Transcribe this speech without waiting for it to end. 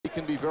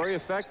can be very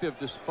effective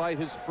despite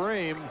his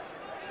frame.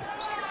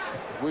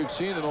 We've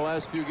seen in the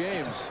last few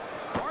games.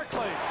 Barkley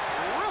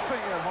ripping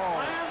it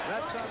home.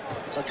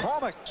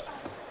 McCormick.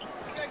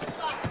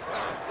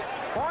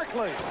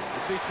 Barkley.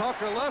 You see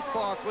Tucker left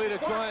Barkley to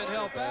try and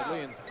help out.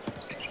 And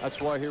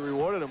that's why he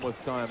rewarded him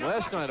with time.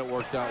 Last night it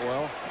worked out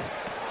well.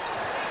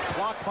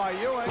 Blocked by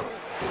Ewing.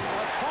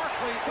 But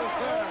Barkley is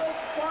there.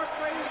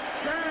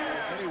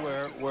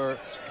 Anywhere where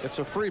it's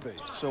a freebie,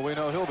 so we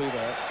know he'll be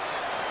there.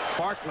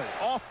 Barkley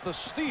off the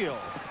steal.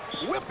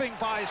 Whipping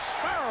by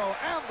Sparrow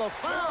and the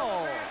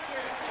foul.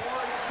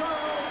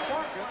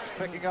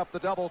 Picking up the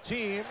double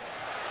team.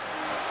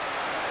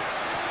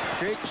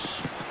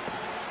 Cheeks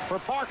for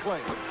Barkley.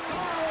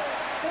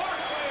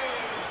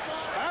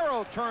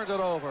 Sparrow turned it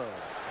over.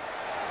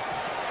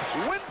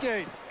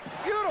 Wingate.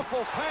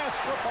 Beautiful pass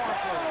for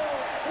Barkley.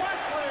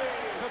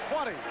 To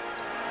 20.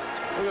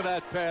 Look at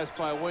that pass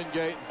by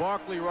Wingate.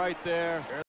 Barkley right there.